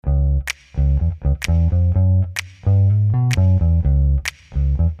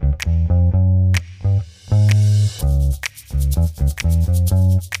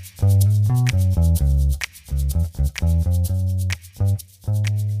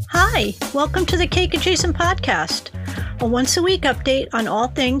Hi, welcome to the Cake Adjacent Podcast, a once-a-week update on all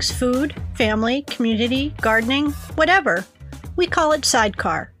things food, family, community, gardening, whatever. We call it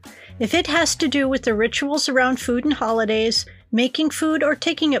SideCar. If it has to do with the rituals around food and holidays, making food or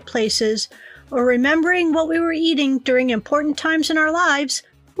taking it places, or remembering what we were eating during important times in our lives,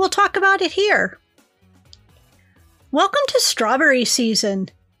 we'll talk about it here. Welcome to strawberry season.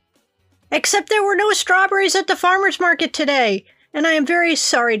 Except there were no strawberries at the farmer's market today, and I am very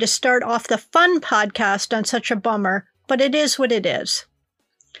sorry to start off the fun podcast on such a bummer, but it is what it is.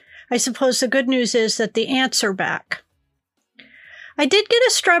 I suppose the good news is that the ants are back. I did get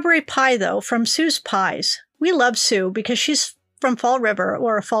a strawberry pie, though, from Sue's Pies. We love Sue because she's from Fall River,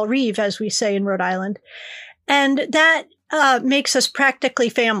 or Fall Reeve, as we say in Rhode Island, and that makes us practically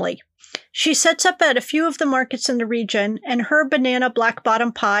family. She sets up at a few of the markets in the region, and her banana black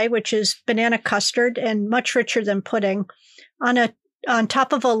bottom pie, which is banana custard and much richer than pudding, on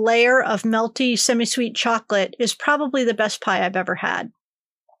top of a layer of melty semi-sweet chocolate, is probably the best pie I've ever had.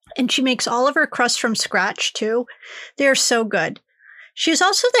 And she makes all of her crusts from scratch, too. They are so good. She is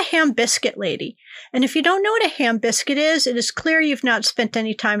also the ham biscuit lady. And if you don't know what a ham biscuit is, it is clear you've not spent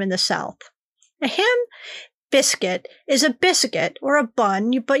any time in the South. A ham biscuit is a biscuit or a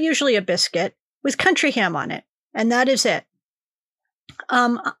bun, but usually a biscuit, with country ham on it. And that is it.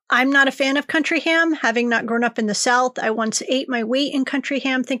 I'm not a fan of country ham, having not grown up in the South. I once ate my weight in country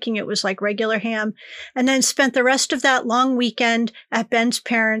ham, thinking it was like regular ham, and then spent the rest of that long weekend at Ben's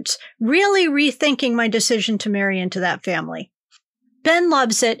parents', really rethinking my decision to marry into that family. Ben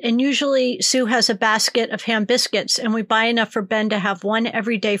loves it, and usually Sue has a basket of ham biscuits, and we buy enough for Ben to have one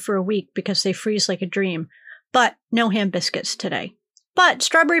every day for a week because they freeze like a dream. But no ham biscuits today. But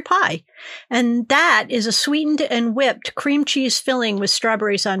strawberry pie. And that is a sweetened and whipped cream cheese filling with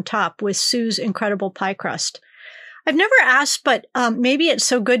strawberries on top with Sue's incredible pie crust. I've never asked, but maybe it's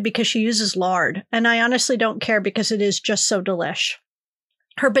so good because she uses lard. And I honestly don't care because it is just so delish.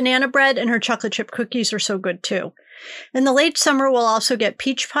 Her banana bread and her chocolate chip cookies are so good too. In the late summer, we'll also get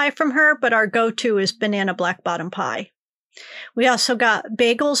peach pie from her, but our go-to is banana black bottom pie. We also got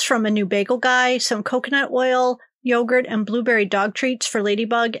bagels from a new bagel guy, some coconut oil, yogurt, and blueberry dog treats for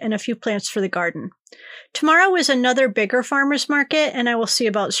Ladybug, and a few plants for the garden. Tomorrow is another bigger farmer's market, and I will see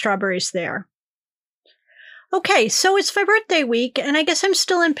about strawberries there. Okay, so it's my birthday week, and I guess I'm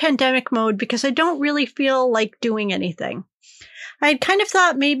still in pandemic mode because I don't really feel like doing anything. I had kind of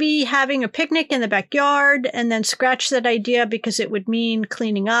thought maybe having a picnic in the backyard and then scratched that idea because it would mean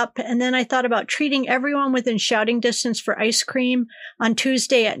cleaning up. And then I thought about treating everyone within shouting distance for ice cream on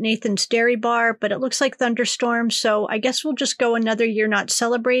Tuesday at Nathan's Dairy Bar, but it looks like thunderstorms, so I guess we'll just go another year not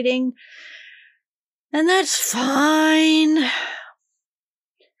celebrating. And that's fine.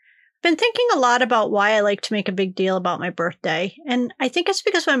 Been thinking a lot about why I like to make a big deal about my birthday, and I think it's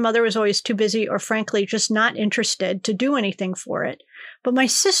because my mother was always too busy or frankly just not interested to do anything for it. But my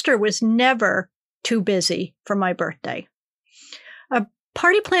sister was never too busy for my birthday. A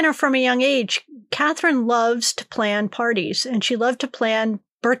party planner from a young age, Catherine loves to plan parties, and she loved to plan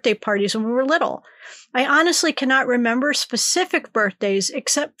birthday parties when we were little. I honestly cannot remember specific birthdays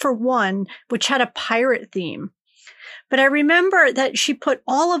except for one, which had a pirate theme. But I remember that she put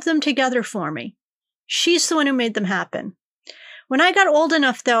all of them together for me. She's the one who made them happen. When I got old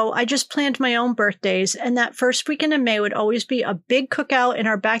enough, though, I just planned my own birthdays, and that first weekend in May would always be a big cookout in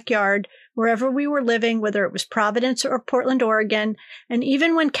our backyard, wherever we were living, whether it was Providence or Portland, Oregon. And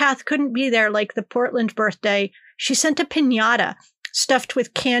even when Kath couldn't be there, like the Portland birthday, she sent a piñata stuffed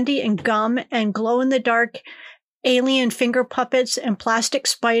with candy and gum and glow-in-the-dark alien finger puppets and plastic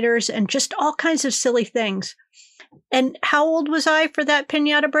spiders and just all kinds of silly things. And how old was I for that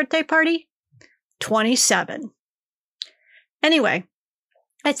piñata birthday party? 27. Anyway,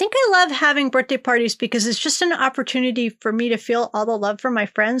 I think I love having birthday parties because it's just an opportunity for me to feel all the love from my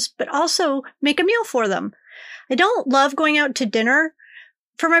friends, but also make a meal for them. I don't love going out to dinner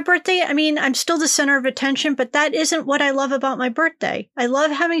for my birthday. I mean, I'm still the center of attention, but that isn't what I love about my birthday. I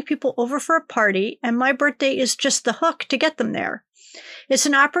love having people over for a party, and my birthday is just the hook to get them there. It's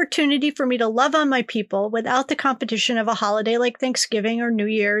an opportunity for me to love on my people without the competition of a holiday like Thanksgiving or New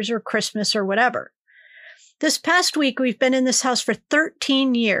Year's or Christmas or whatever. This past week, we've been in this house for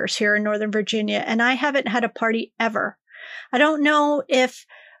 13 years here in Northern Virginia, and I haven't had a party ever. I don't know if,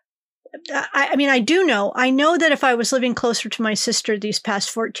 I do know. I know that if I was living closer to my sister these past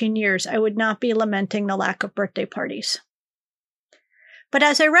 14 years, I would not be lamenting the lack of birthday parties. But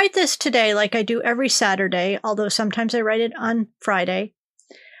as I write this today, like I do every Saturday, although sometimes I write it on Friday,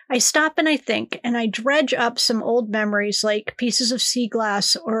 I stop and I think, and I dredge up some old memories like pieces of sea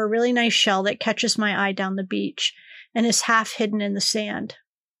glass or a really nice shell that catches my eye down the beach and is half hidden in the sand.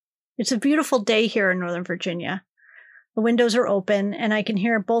 It's a beautiful day here in Northern Virginia. The windows are open, and I can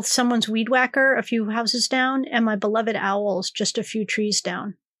hear both someone's weed whacker a few houses down and my beloved owls just a few trees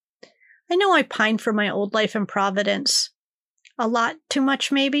down. I know I pine for my old life in Providence. A lot too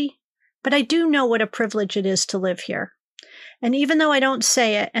much, maybe, but I do know what a privilege it is to live here. And even though I don't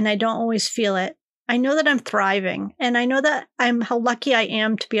say it and I don't always feel it, I know that I'm thriving, and I know that how lucky I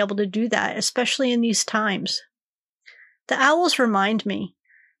am to be able to do that, especially in these times. The owls remind me.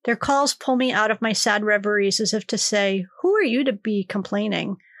 Their calls pull me out of my sad reveries as if to say, who are you to be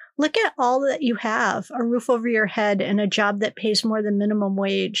complaining? Look at all that you have, a roof over your head and a job that pays more than minimum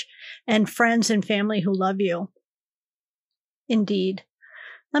wage, and friends and family who love you. Indeed.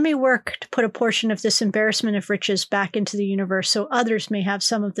 Let me work to put a portion of this embarrassment of riches back into the universe so others may have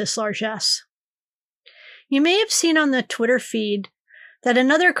some of this largesse. You may have seen on the Twitter feed that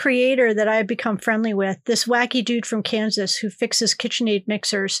another creator that I have become friendly with, this wacky dude from Kansas who fixes KitchenAid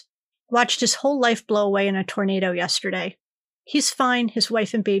mixers, watched his whole life blow away in a tornado yesterday. He's fine, his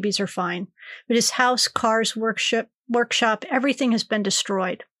wife and babies are fine, but his house, cars, workshop, everything has been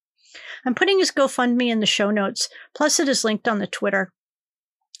destroyed. I'm putting his GoFundMe in the show notes, plus it is linked on the Twitter.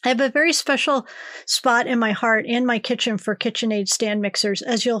 I have a very special spot in my heart and my kitchen for KitchenAid stand mixers,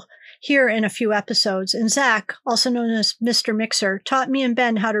 as you'll hear in a few episodes. And Zach, also known as Mr. Mixer, taught me and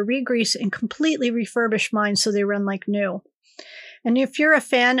Ben how to re-grease and completely refurbish mine so they run like new. And if you're a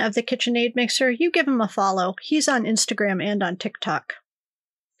fan of the KitchenAid mixer, you give him a follow. He's on Instagram and on TikTok.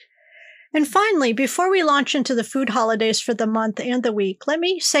 And finally, before we launch into the food holidays for the month and the week, let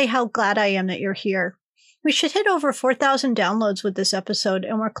me say how glad I am that you're here. We should hit over 4,000 downloads with this episode,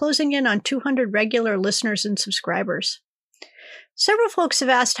 and we're closing in on 200 regular listeners and subscribers. Several folks have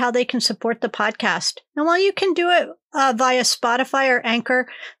asked how they can support the podcast. And while you can do it via Spotify or Anchor,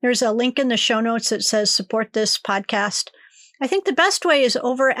 there's a link in the show notes that says support this podcast. I think the best way is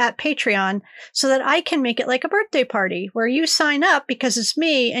over at Patreon so that I can make it like a birthday party where you sign up because it's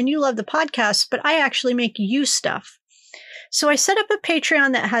me and you love the podcast, but I actually make you stuff. So I set up a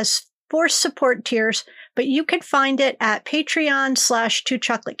Patreon that has 4 support tiers, but you can find it at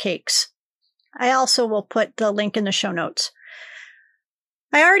Patreon/2chocolateCakes. I also will put the link in the show notes.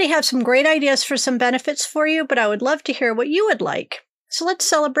 I already have some great ideas for some benefits for you, but I would love to hear what you would like. So let's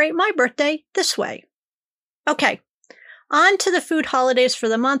celebrate my birthday this way. Okay, on to the food holidays for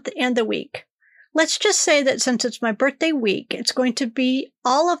the month and the week. Let's just say that since it's my birthday week, it's going to be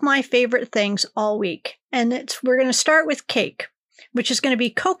all of my favorite things all week. And we're going to start with cake, which is going to be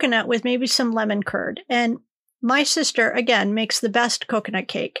coconut with maybe some lemon curd. And my sister, again, makes the best coconut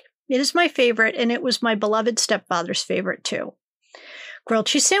cake. It is my favorite, and it was my beloved stepfather's favorite too. Grilled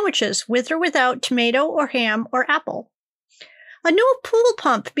cheese sandwiches, with or without tomato or ham or apple. A new pool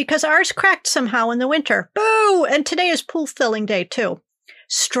pump because ours cracked somehow in the winter. Boo! And today is pool filling day too.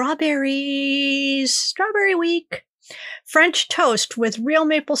 Strawberries. Strawberry week. French toast with real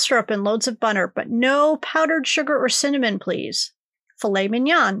maple syrup and loads of butter, but no powdered sugar or cinnamon, please. Filet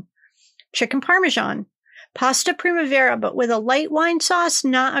mignon. Chicken parmesan. Pasta primavera, but with a light wine sauce,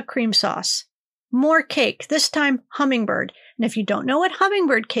 not a cream sauce. More cake, this time hummingbird. And if you don't know what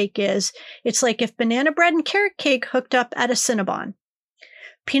hummingbird cake is, it's like if banana bread and carrot cake hooked up at a Cinnabon.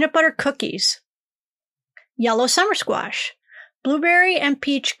 Peanut butter cookies. Yellow summer squash. Blueberry and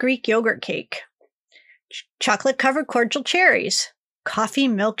peach Greek yogurt cake. Chocolate-covered cordial cherries. Coffee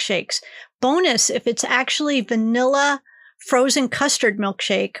milkshakes. Bonus if it's actually vanilla frozen custard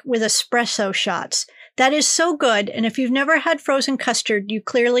milkshake with espresso shots. That is so good, and if you've never had frozen custard, you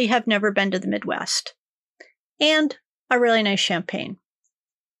clearly have never been to the Midwest. And a really nice champagne.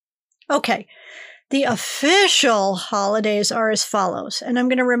 Okay, the official holidays are as follows, and I'm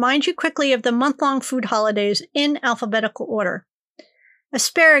going to remind you quickly of the month-long food holidays in alphabetical order.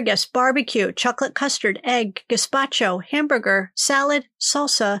 Asparagus, barbecue, chocolate custard, egg, gazpacho, hamburger, salad,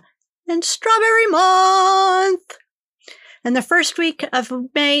 salsa, and strawberry month. And the first week of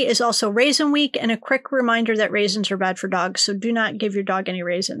May is also Raisin Week, and a quick reminder that raisins are bad for dogs, so do not give your dog any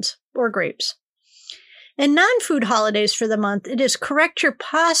raisins or grapes. In non-food holidays for the month, it is Correct Your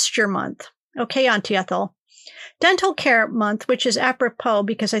Posture Month. Okay, Auntie Ethel. Dental Care Month, which is apropos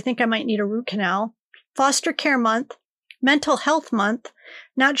because I think I might need a root canal. Foster Care Month. Mental Health Month.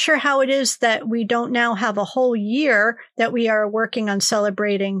 Not sure how it is that we don't now have a whole year that we are working on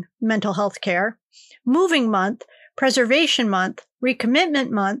celebrating mental health care. Moving Month. Preservation Month, Recommitment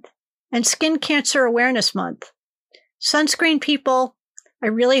Month, and Skin Cancer Awareness Month. Sunscreen people, I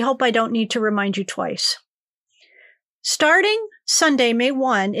really hope I don't need to remind you twice. Starting Sunday, May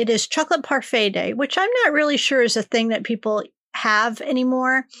 1, it is Chocolate Parfait Day, which I'm not really sure is a thing that people have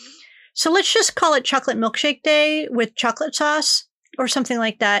anymore. So let's just call it Chocolate Milkshake Day with chocolate sauce. or something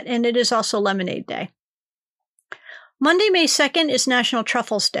like that, and it is also Lemonade Day. Monday, May 2nd is National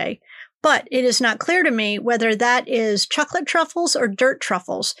Truffles Day, but it is not clear to me whether that is chocolate truffles or dirt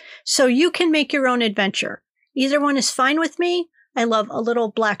truffles, so you can make your own adventure. Either one is fine with me. I love a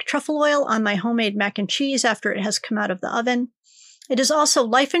little black truffle oil on my homemade mac and cheese after it has come out of the oven. It is also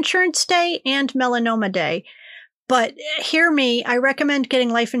Life Insurance Day and Melanoma Day. But hear me, I recommend getting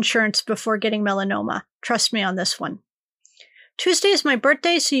life insurance before getting melanoma. Trust me on this one. Tuesday is my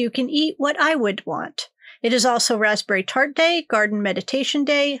birthday, so you can eat what I would want. It is also Raspberry Tart Day, Garden Meditation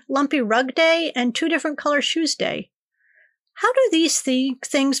Day, Lumpy Rug Day, and 2 different color shoes day. How do these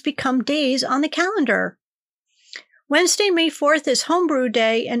things become days on the calendar? Wednesday, May 4th is Homebrew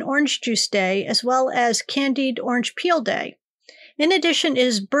Day and Orange Juice Day, as well as Candied Orange Peel Day. In addition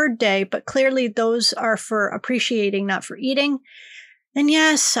is Bird Day, but clearly those are for appreciating, not for eating. And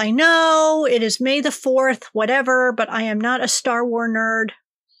yes, I know it is May the 4th, whatever, but I am not a Star Wars nerd.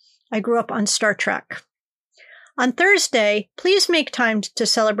 I grew up on Star Trek. On Thursday, please make time to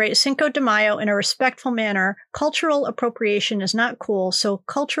celebrate Cinco de Mayo in a respectful manner. Cultural appropriation is not cool, so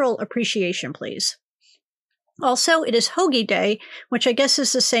cultural appreciation, please. Also, it is Hoagie Day, which I guess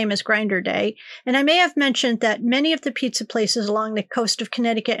is the same as Grinder Day, and I may have mentioned that many of the pizza places along the coast of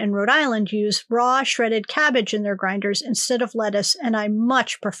Connecticut and Rhode Island use raw shredded cabbage in their grinders instead of lettuce, and I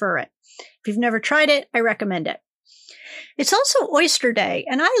much prefer it. If you've never tried it, I recommend it. It's also Oyster Day,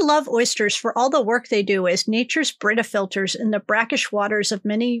 and I love oysters for all the work they do as nature's Brita filters in the brackish waters of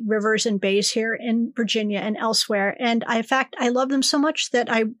many rivers and bays here in Virginia and elsewhere, and in fact, I love them so much that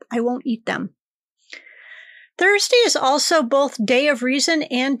I won't eat them. Thursday is also both Day of Reason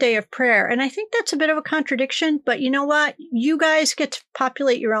and Day of Prayer, and I think that's a bit of a contradiction, but you know what? You guys get to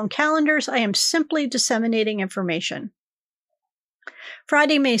populate your own calendars. I am simply disseminating information.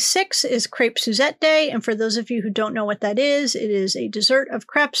 Friday, May 6th is Crepe Suzette Day, and for those of you who don't know what that is, it is a dessert of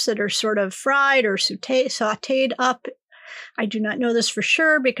crepes that are sort of fried or sautéed up. I do not know this for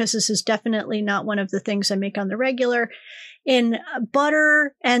sure because this is definitely not one of the things I make on the regular. In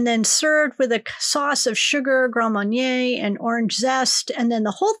butter and then served with a sauce of sugar, Grand Marnier, and orange zest. And then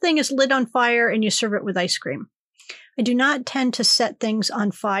the whole thing is lit on fire and you serve it with ice cream. I do not tend to set things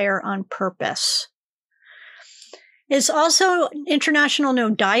on fire on purpose. It's also International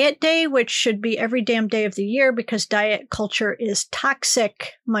No Diet Day, which should be every damn day of the year because diet culture is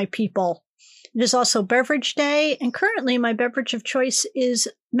toxic, my people. It is also Beverage Day, and currently my beverage of choice is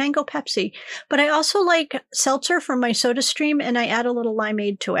Mango Pepsi. But I also like seltzer from my Soda Stream, and I add a little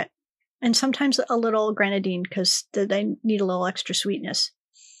limeade to it. And sometimes a little grenadine, because they need a little extra sweetness.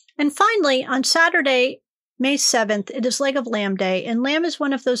 And finally, on Saturday, May 7th, it is Leg of Lamb Day, and lamb is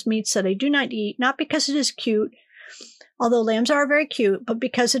one of those meats that I do not eat, not because it is cute, although lambs are very cute, but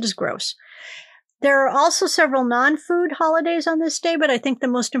because it is gross. There are also several non-food holidays on this day, but I think the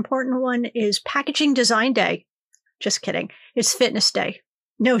most important one is Packaging Design Day. Just kidding. It's Fitness Day.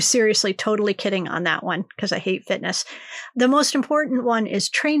 No, seriously, totally kidding on that one, because I hate fitness. The most important one is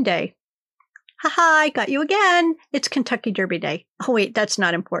Train Day. Haha, I got you again. It's Kentucky Derby Day. Oh, wait, that's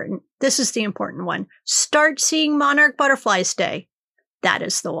not important. This is the important one. Start Seeing Monarch Butterflies Day. That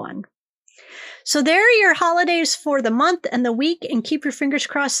is the one. So there are your holidays for the month and the week, and keep your fingers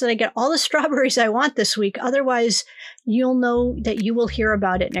crossed that I get all the strawberries I want this week. Otherwise, you'll know that you will hear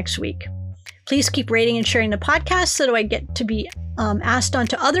about it next week. Please keep rating and sharing the podcast so that I get to be asked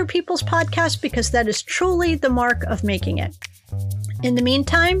onto other people's podcasts, because that is truly the mark of making it. In the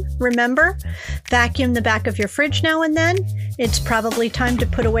meantime, remember, vacuum the back of your fridge now and then. It's probably time to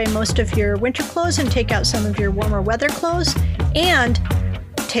put away most of your winter clothes and take out some of your warmer weather clothes. And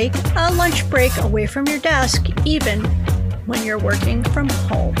take a lunch break away from your desk, even when you're working from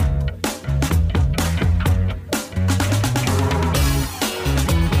home.